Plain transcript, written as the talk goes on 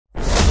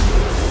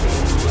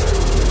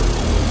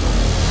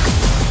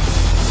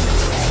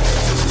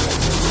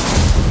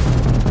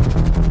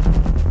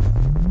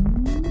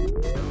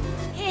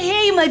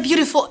my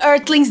beautiful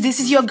Earthlings, this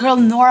is your girl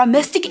Nora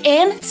Mystic,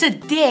 and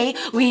today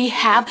we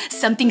have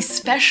something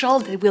special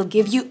that will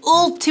give you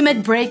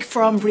ultimate break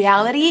from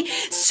reality.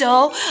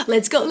 So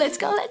let's go.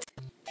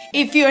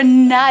 If you're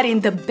not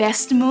in the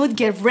best mood,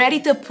 get ready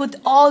to put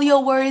all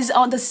your worries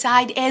on the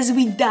side as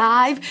we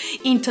dive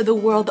into the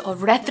world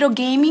of retro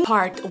gaming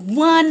part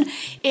 1,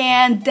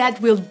 and that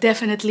will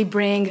definitely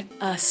bring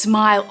a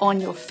smile on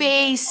your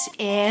face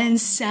and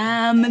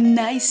some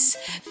nice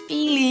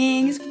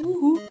feelings.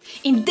 Woohoo.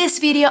 In this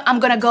video, I'm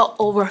gonna go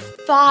over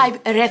 5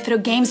 retro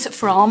games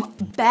from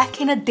back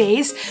in the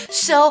days.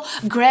 So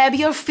grab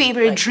your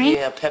favorite drink,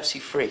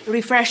 Pepsi free.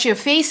 refresh your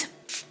face,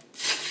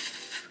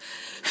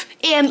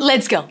 and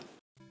let's go.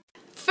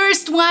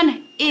 First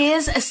one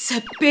is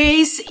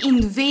Space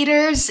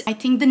Invaders. I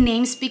think the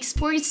name speaks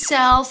for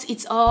itself.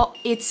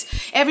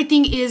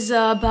 Everything is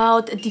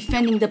about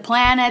defending the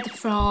planet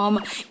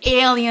from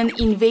alien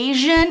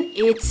invasion.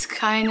 It's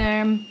kind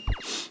of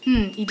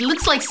it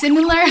looks like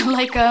similar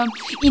like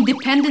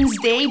Independence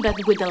Day, but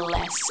with a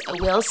less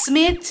Will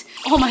Smith.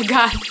 Oh my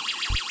god.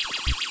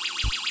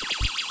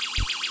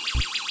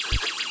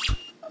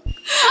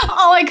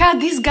 Oh my god,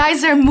 these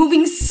guys are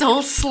moving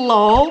so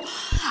slow.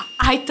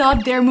 I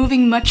thought they're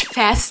moving much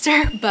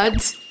faster,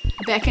 but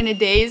back in the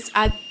days,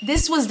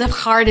 this was the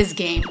hardest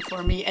game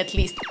for me, at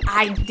least.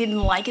 I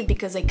didn't like it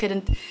because I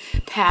couldn't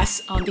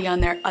pass on the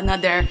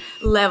another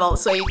level.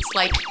 So it's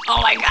like,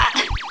 oh my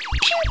god.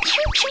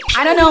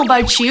 I don't know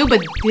about you,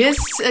 but this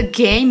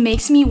game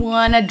makes me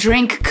wanna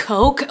drink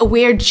Coke,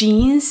 wear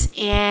jeans,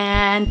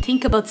 and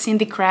think about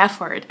Cindy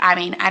Crawford. I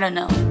mean, I don't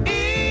know.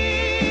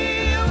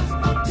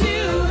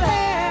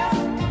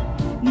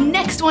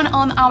 Next one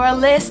on our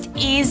list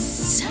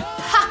is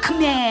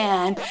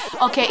Pac-Man.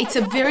 Okay, it's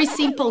a very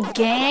simple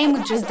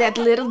game, just that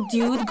little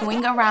dude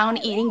going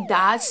around eating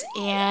dots,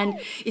 and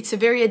it's a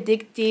very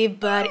addictive,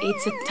 but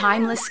it's a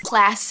timeless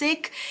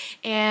classic.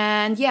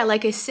 And yeah,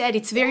 like I said,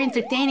 it's very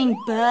entertaining,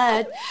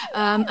 but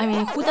I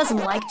mean, who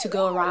doesn't like to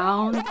go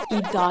around,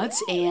 eat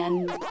dots,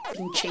 and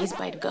being chased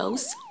by the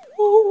ghosts?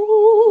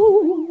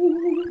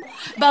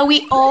 But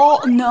we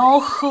all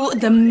know who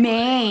the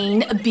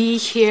main bee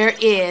here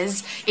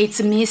is. It's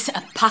Miss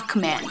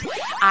Pac-Man.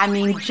 I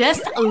mean,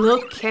 just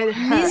look at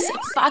her. Miss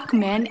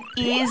Pac-Man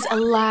is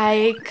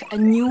like a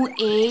new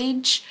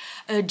age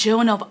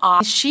Joan of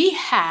Arc. She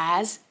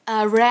has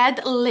a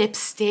red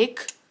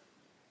lipstick.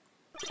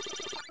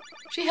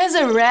 She has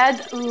a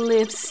red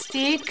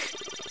lipstick,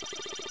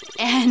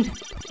 and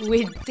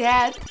with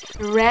that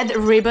red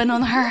ribbon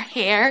on her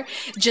hair,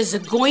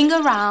 just going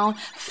around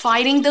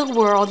fighting the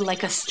world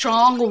like a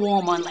strong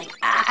woman, like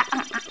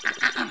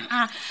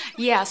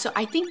yeah. So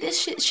I think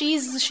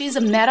she's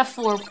a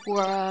metaphor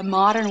for a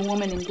modern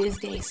woman in this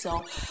day.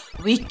 So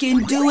we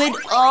can do it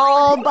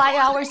all by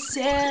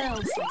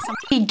ourselves.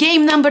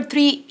 Game number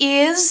 3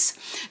 is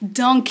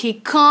Donkey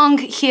Kong.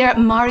 Here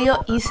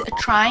Mario is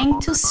trying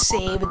to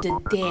save the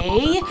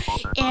day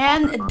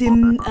and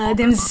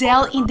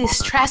damsel in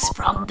distress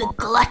from the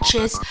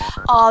clutches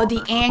of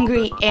the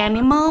angry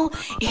animal.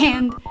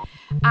 And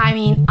I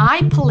mean,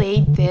 I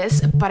played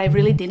this, but I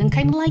really didn't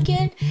kind of like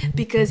it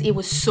because it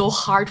was so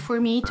hard for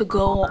me to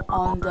go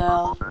on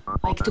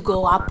to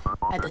go up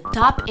at the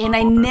top, and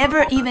I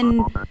never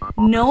even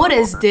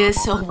noticed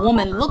this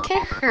woman. Look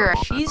at her.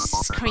 She's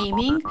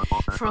screaming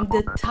from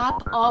the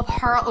top of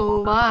her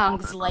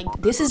lungs. Like,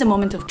 this is a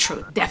moment of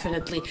truth,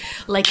 definitely.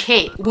 Like,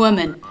 hey,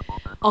 woman.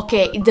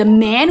 Okay, the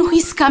man who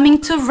is coming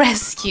to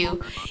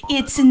rescue,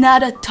 it's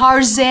not a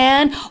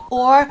Tarzan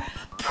or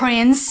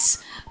Prince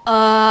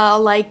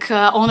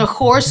on a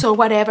horse or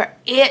whatever.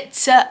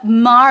 It's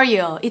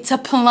Mario. It's a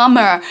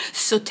plumber.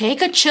 So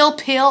take a chill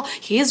pill.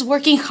 He's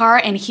working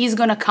hard and he's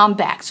gonna come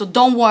back. So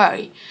don't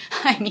worry.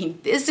 I mean,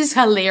 this is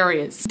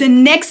hilarious. The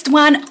next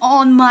one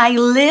on my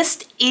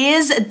list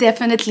is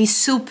definitely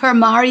Super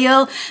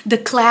Mario, the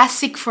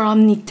classic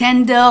from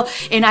Nintendo.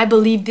 And I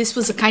believe this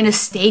was a kind of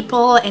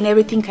staple and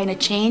everything kind of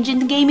changed in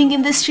the gaming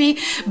industry.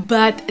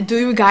 But do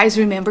you guys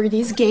remember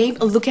this game?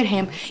 Look at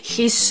him.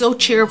 He's so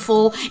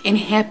cheerful and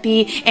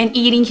happy and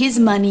eating his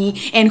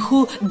money, and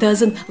who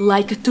doesn't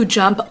like to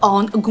jump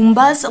on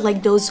Goombas,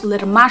 like those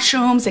little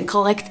mushrooms, and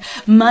collect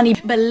money?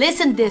 But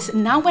listen this,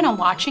 now when I'm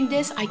watching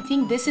this, I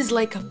think this is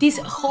like this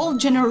whole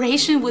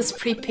generation was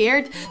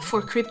prepared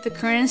for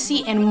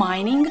cryptocurrency and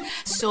mining.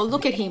 So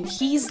look at him,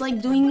 he's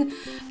like doing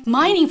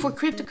mining for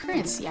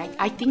cryptocurrency.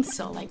 I think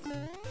so. Like,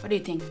 what do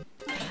you think?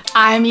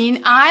 I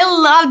mean, I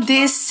love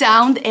this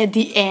sound at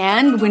the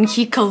end when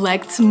he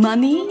collects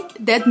money.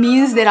 That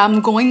means that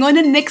I'm going on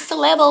the next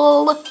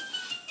level.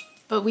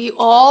 But we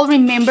all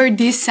remember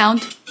this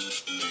sound.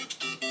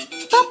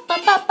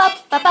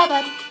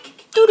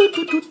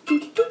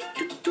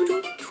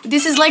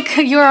 This is like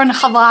you're on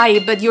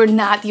Hawaii, but you're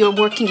not. You're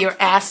working your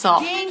ass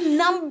off. Game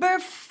number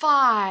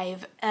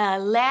 5,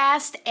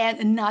 last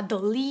and not the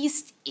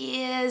least,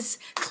 is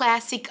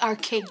classic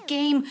arcade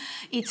game.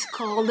 It's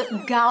called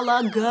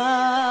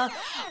Galaga.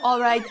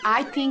 All right,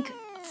 I think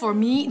for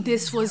me,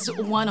 this was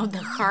one of the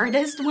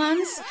hardest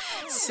ones.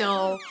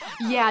 So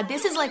yeah,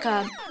 this is like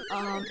a,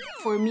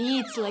 for me,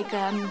 it's like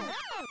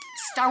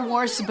Star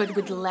Wars, but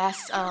with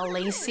less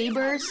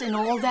lightsabers and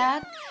all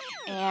that.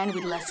 And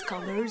with less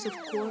colors, of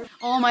course.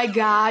 Oh my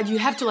god, you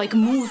have to like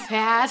move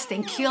fast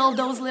and kill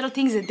those little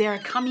things that they're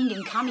coming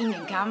and coming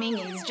and coming,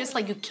 and it's just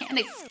like you can't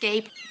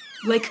escape.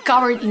 Like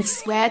covered in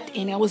sweat,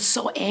 and I was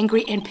so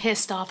angry and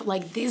pissed off.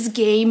 Like this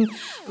game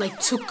like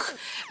took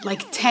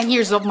like 10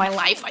 years of my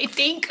life, I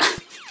think.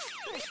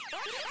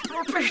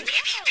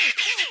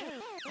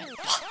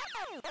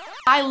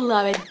 I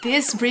love it.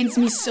 This brings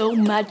me so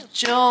much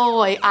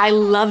joy. I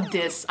love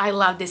this. I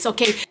love this.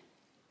 Okay,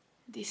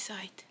 this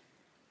side.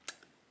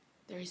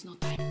 There is no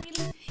time.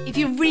 If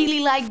you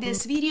really like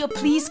this video,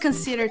 please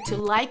consider to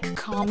like,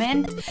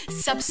 comment,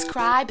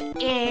 subscribe,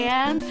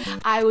 and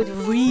I would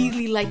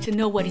really like to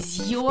know what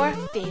is your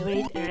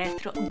favorite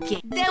retro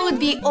game. That would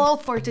be all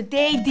for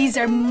today. These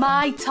are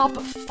my top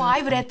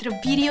 5 retro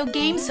video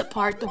games,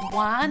 part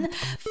 1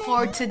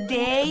 for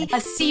today. I'll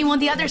see you on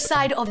the other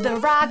side of the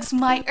rocks,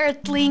 my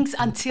Earthlings.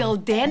 Until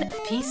then,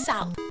 peace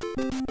out.